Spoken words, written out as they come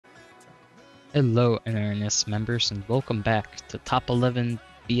Hello NRNS members and welcome back to Top 11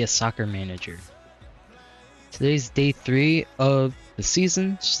 Be a Soccer Manager. Today's day 3 of the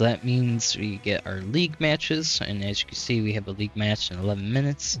season, so that means we get our league matches, and as you can see we have a league match in 11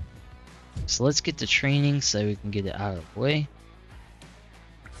 minutes. So let's get to training so we can get it out of the way.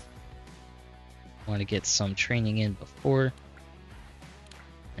 I want to get some training in before,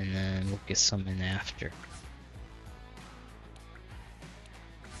 and then we'll get some in after.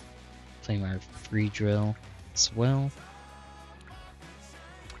 Playing our free drill as well.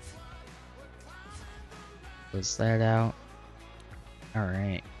 Close that out.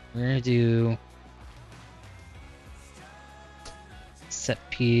 Alright, we're gonna do set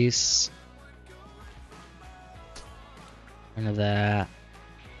piece. None of that.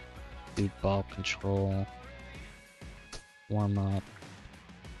 Do ball control. Warm up.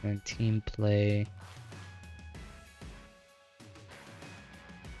 And team play.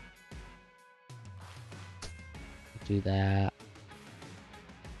 Do that.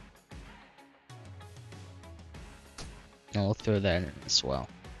 And we'll throw that in as well.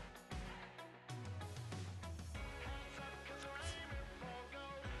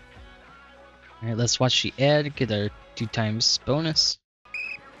 Alright, let's watch the ad, get our 2 times bonus.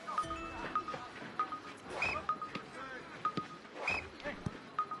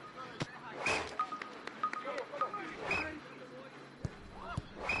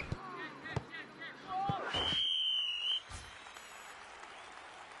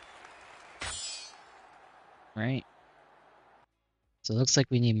 Right. So it looks like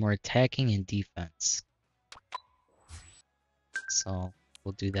we need more attacking and defense. So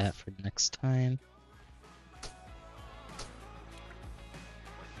we'll do that for next time.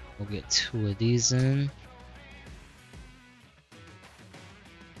 We'll get 2 of these in.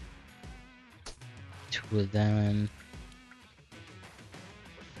 2 of them.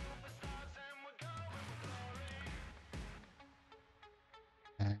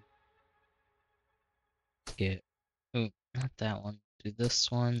 And get, oh, not that one. Do this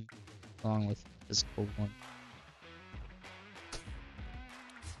one along with the physical one.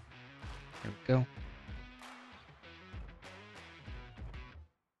 There we go.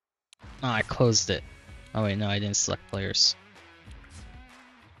 Oh, I closed it. Oh wait, no, I didn't select players.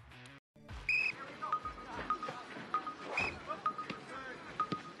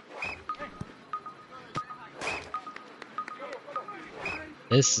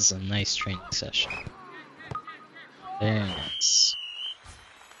 This is a nice training session. Very nice.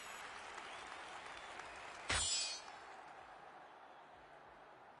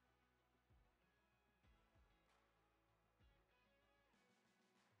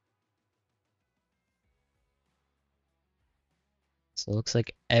 So it looks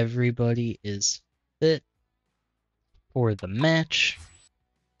like everybody is fit for the match.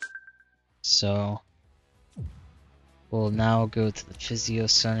 So we'll now go to the physio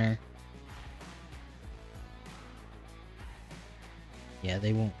center. Yeah,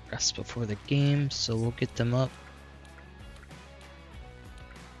 they won't rest before the game, so we'll get them up.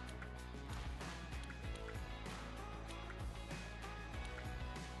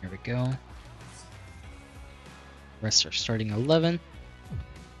 Here we go. Rest are starting 11.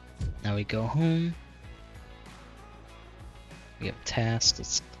 Now we go home. We have tasks,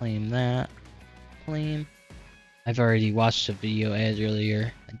 let's claim that. Claim. I've already watched a video ad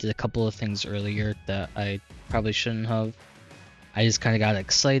earlier. I did a couple of things earlier that I probably shouldn't have. I just kind of got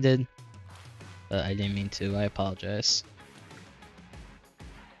excited, but I didn't mean to. I apologize.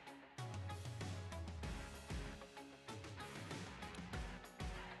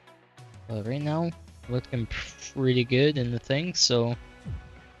 But right now, looking pretty good in the thing, so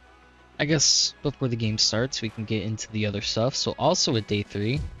I guess before the game starts, we can get into the other stuff. So also at day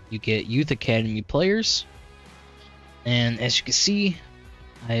 3, you get Youth Academy players. And as you can see,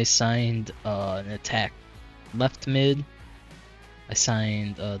 I assigned an attack left mid. I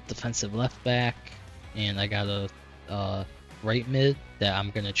signed a defensive left back, and I got a right mid that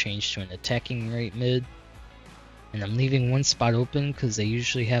I'm gonna change to an attacking right mid. And I'm leaving one spot open because they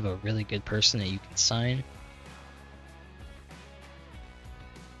usually have a really good person that you can sign.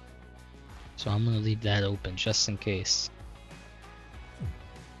 So I'm gonna leave that open just in case.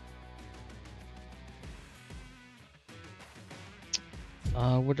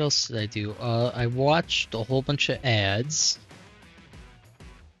 What else did I do? I watched a whole bunch of ads.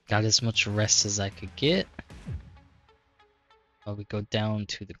 Got as much rest as I could get. We go down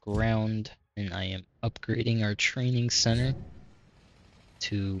to the ground, and I am upgrading our training center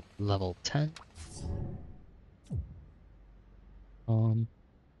to level 10.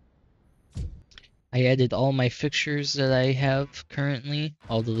 I added all my fixtures that I have currently,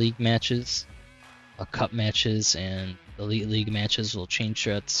 all the league matches. cup matches and Elite League matches will change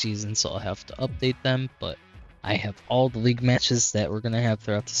throughout the season, so I'll have to update them, but I have all the league matches that we're going to have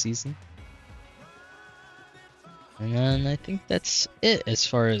throughout the season. And then I think that's it as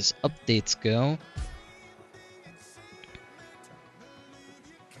far as updates go.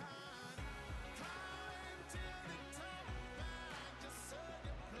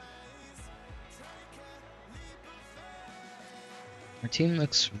 Our team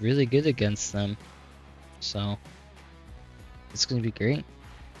looks really good against them, so it's going to be great.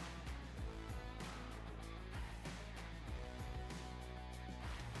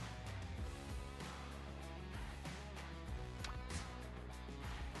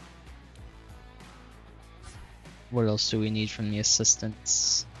 What else do we need from the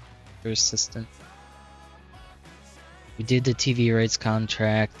assistants? Your assistant. We did the TV rights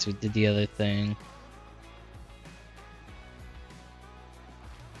contract, we did the other thing.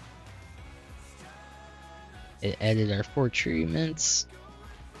 It added our 4 treatments.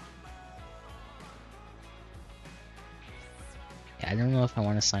 Yeah, I don't know if I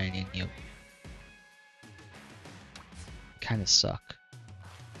want to sign any of them. Kind of suck.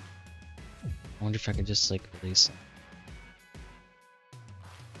 I wonder if I could just like release them.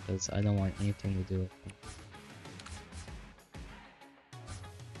 Because I don't want anything to do with them.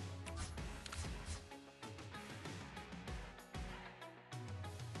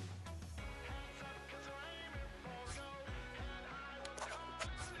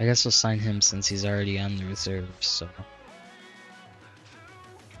 I guess we'll sign him since he's already on the reserves, so.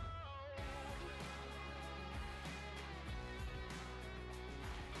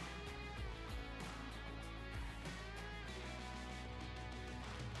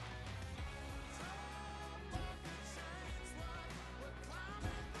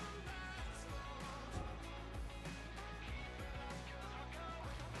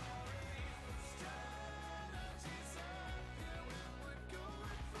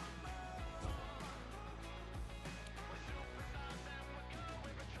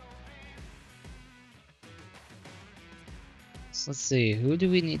 So let's see, who do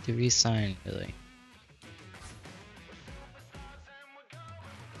we need to re-sign really?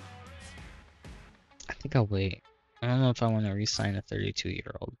 I think I'll wait. I don't know if I want to re-sign a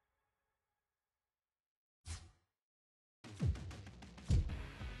 32-year-old.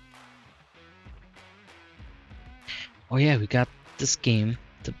 Oh yeah, we got this game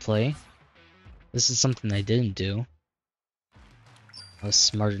to play. This is something I didn't do. I was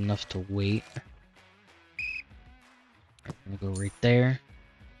smart enough to wait. I'm gonna go right there.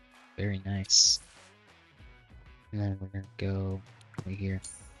 Very nice. And then we're gonna go right here.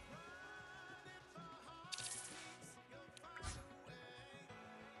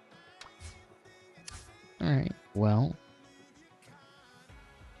 Alright, well.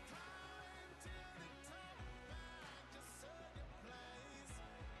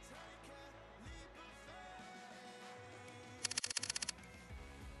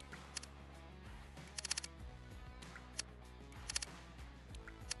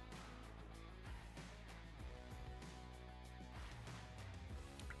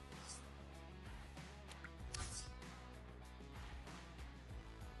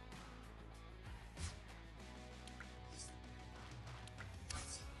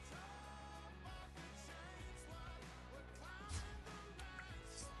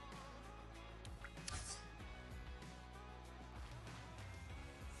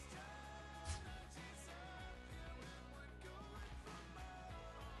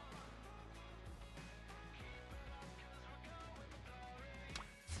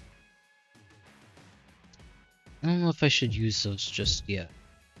 I don't know if I should use those just yet.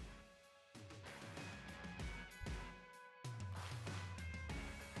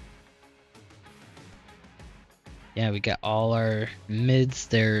 Yeah, we got all our mids,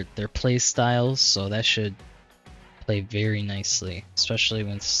 their play styles, so that should play very nicely, especially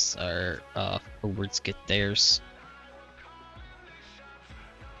once our forwards get theirs.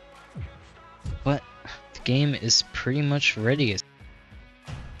 But the game is pretty much ready.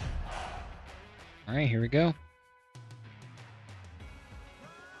 Alright, here we go.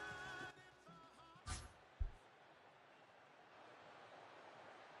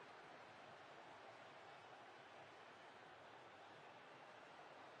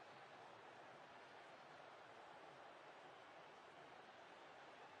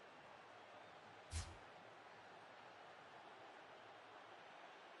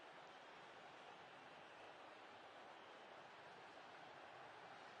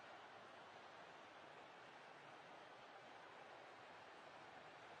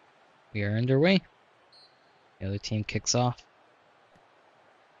 We are underway. The other team kicks off.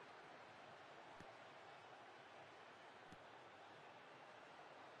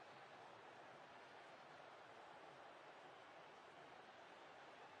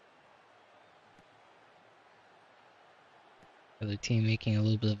 Other team making a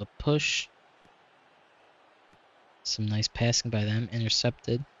little bit of a push. Some nice passing by them.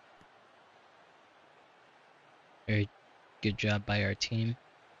 Intercepted. Very good job by our team.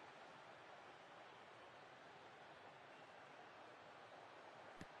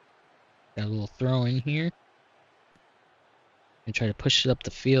 Got a little throw in here. And try to push it up the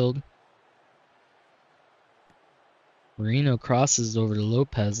field. Marino crosses over to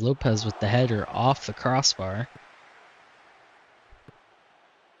Lopez. Lopez with the header off the crossbar.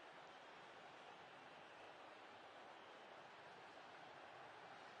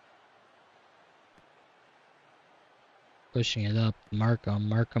 Pushing it up. Markham.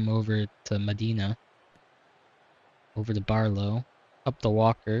 Markham over to Medina. Over to Barlow. Up to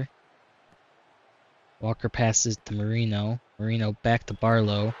Walker. Walker passes to Marino. Marino back to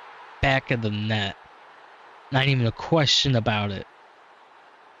Barlow. Back of the net. Not even a question about it.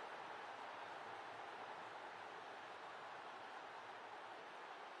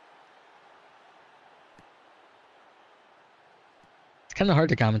 It's kind of hard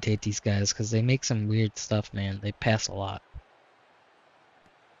to commentate these guys because they make some weird stuff, man. They pass a lot.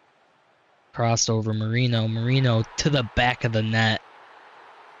 Cross over Marino. Marino to the back of the net.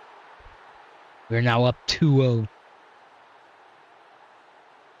 We're now up 2-0.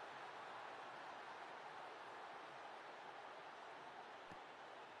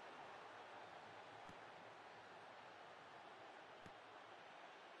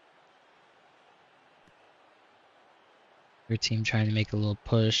 Your team trying to make a little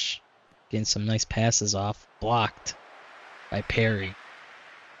push. Getting some nice passes off. Blocked by Perry.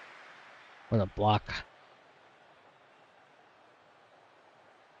 What a block.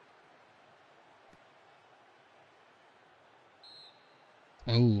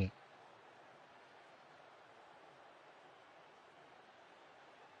 Ooh.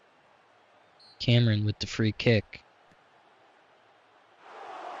 Cameron with the free kick.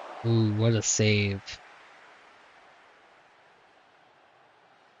 Ooh, what a save.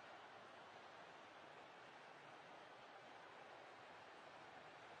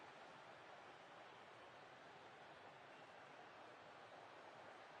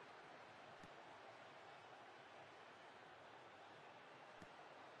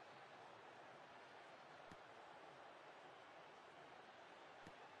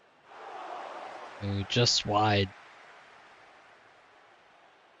 Ooh, just wide.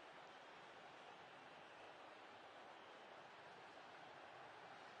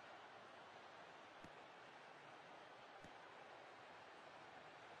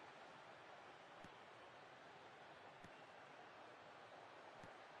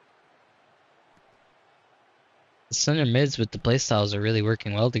 The center mids with the playstyles are really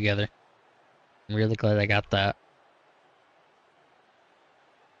working well together. I'm really glad I got that.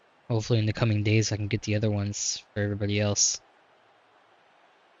 Hopefully in the coming days I can get the other ones for everybody else.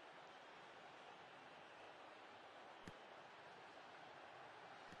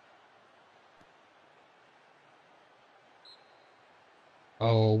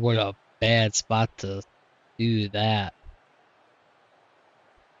 Oh, what a bad spot to do that.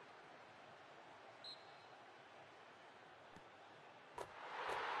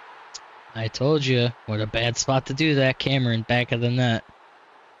 I told you, what a bad spot to do that. Cameron, back of the net.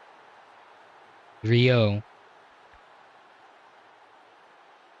 Rio.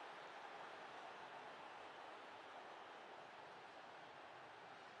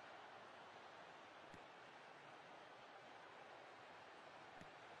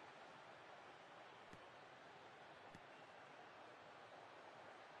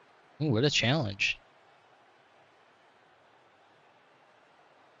 Ooh, what a challenge.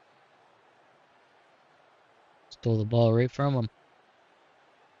 Stole the ball right from him.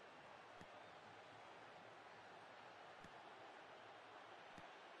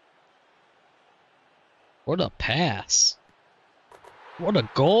 What a pass. What a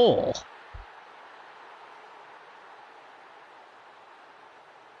goal.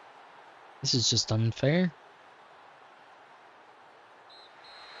 This is just unfair.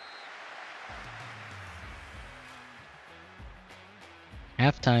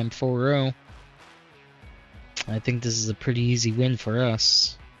 Halftime 4-0. I think this is a pretty easy win for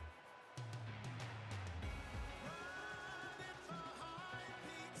us.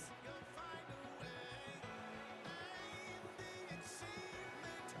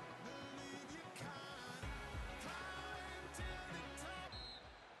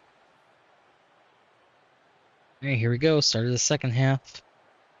 Alright, here we go. Start of the second half.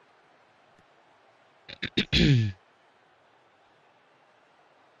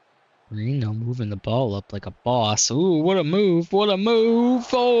 Reno moving the ball up like a boss. Ooh, what a move! What a move!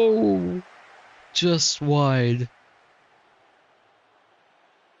 Oh! Just wide.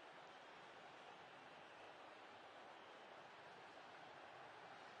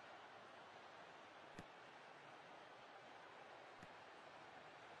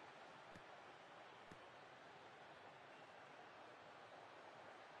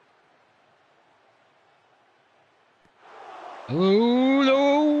 Oh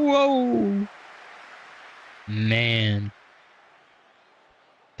no! Whoa! Man,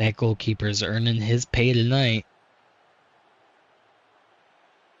 that goalkeeper's earning his pay tonight.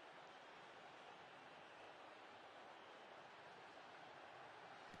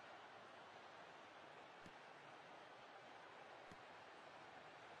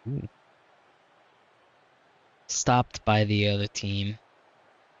 Ooh. Stopped by the other team.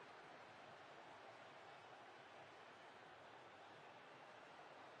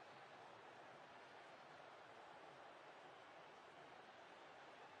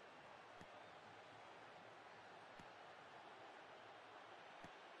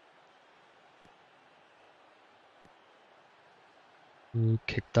 Ooh,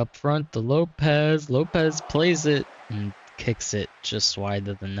 kicked up front to Lopez. Lopez plays it and kicks it just wide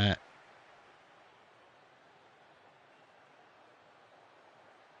of the net.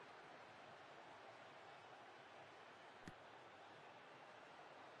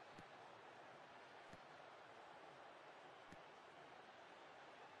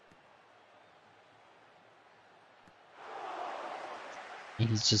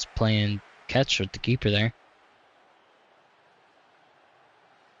 He's just playing catch with the keeper there.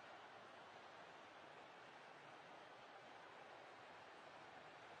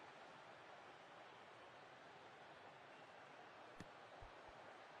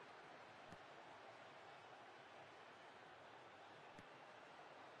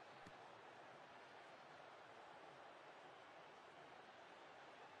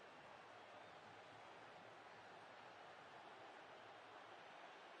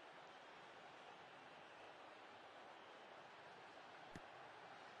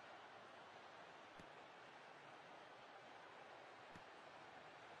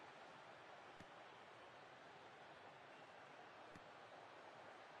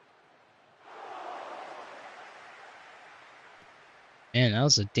 Man, that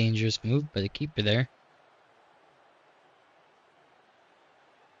was a dangerous move by the keeper there.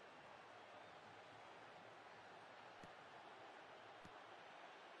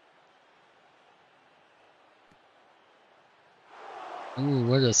 Ooh,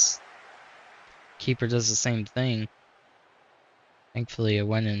 what a keeper does the same thing. Thankfully, it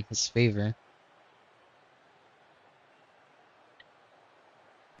went in his favor.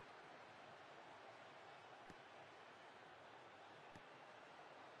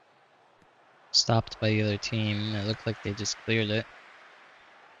 Stopped by the other team. It looked like they just cleared it.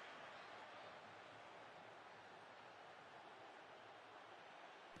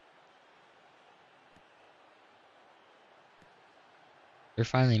 They're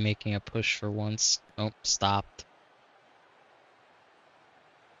finally making a push for once. Oh, stopped.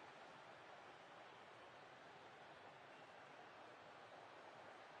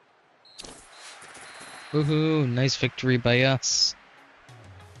 Woohoo! Nice victory by us.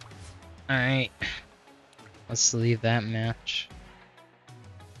 Alright. Let's leave that match.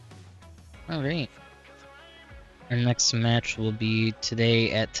 Alright. Our next match will be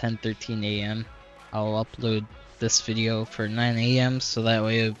today at 10:13 a.m. I'll upload this video for 9 a.m. so that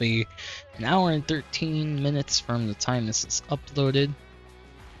way it'll be an hour and 13 minutes from the time this is uploaded.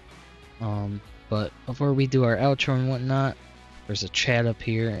 But before we do our outro and whatnot, there's a chat up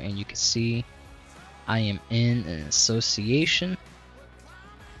here and you can see I am in an association.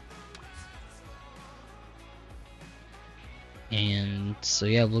 And so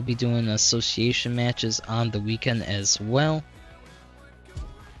yeah, we'll be doing association matches on the weekend as well.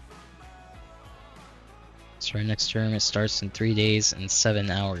 So our next tournament starts in 3 days and 7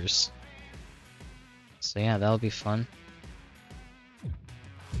 hours. So yeah, that'll be fun.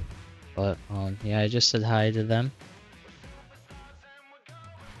 But yeah, I just said hi to them.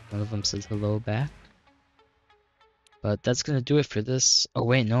 One of them said hello back. But that's gonna do it for this. Oh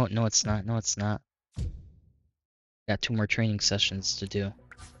wait, no, it's not. No, it's not. Got 2 more training sessions to do.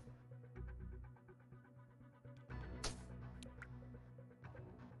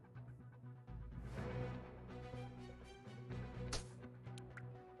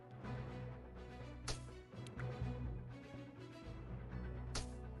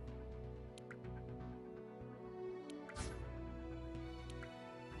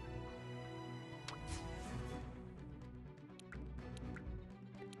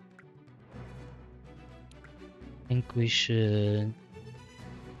 I think we should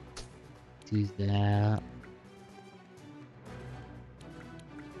do that.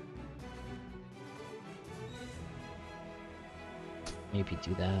 Maybe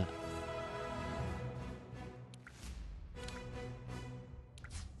do that.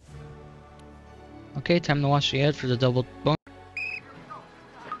 Okay, time to watch the ad for the double bonus.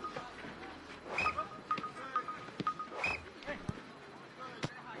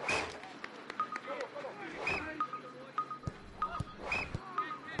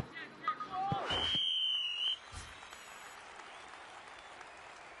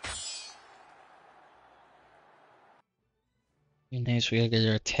 Nice, we gotta get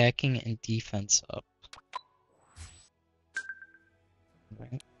our attacking and defense up.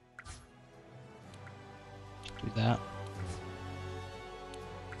 Right. Do that.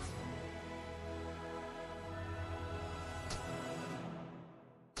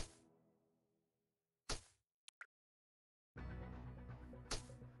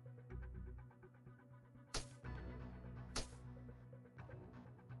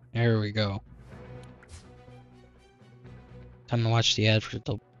 There we go. Time to watch the ad for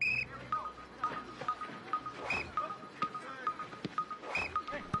the.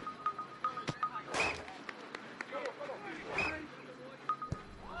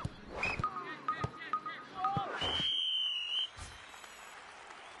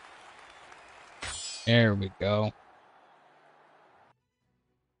 There we go.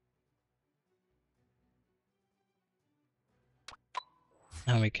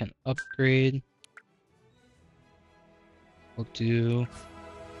 Now we can upgrade. We'll do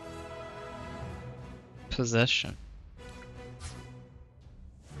possession.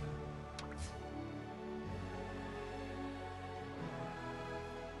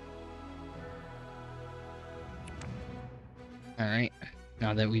 Alright,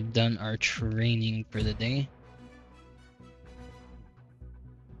 now that we've done our training for the day,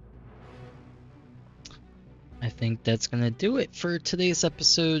 I think that's gonna do it for today's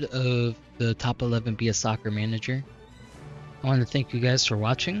episode of the Top 11 Be a Soccer Manager. I want to thank you guys for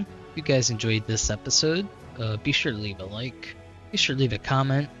watching. If you guys enjoyed this episode, be sure to leave a like, be sure to leave a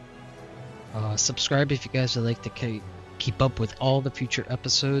comment, subscribe if you guys would like to keep up with all the future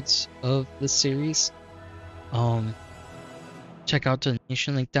episodes of this series. Check out the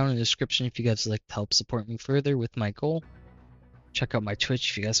donation link down in the description if you guys would like to help support me further with my goal. Check out my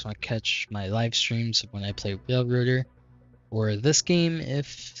Twitch if you guys want to catch my live streams when I play Railroader, or this game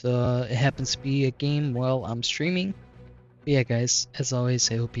if it happens to be a game while I'm streaming. But yeah guys, as always,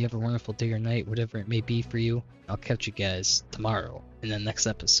 I hope you have a wonderful day or night, whatever it may be for you. I'll catch you guys tomorrow in the next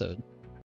episode.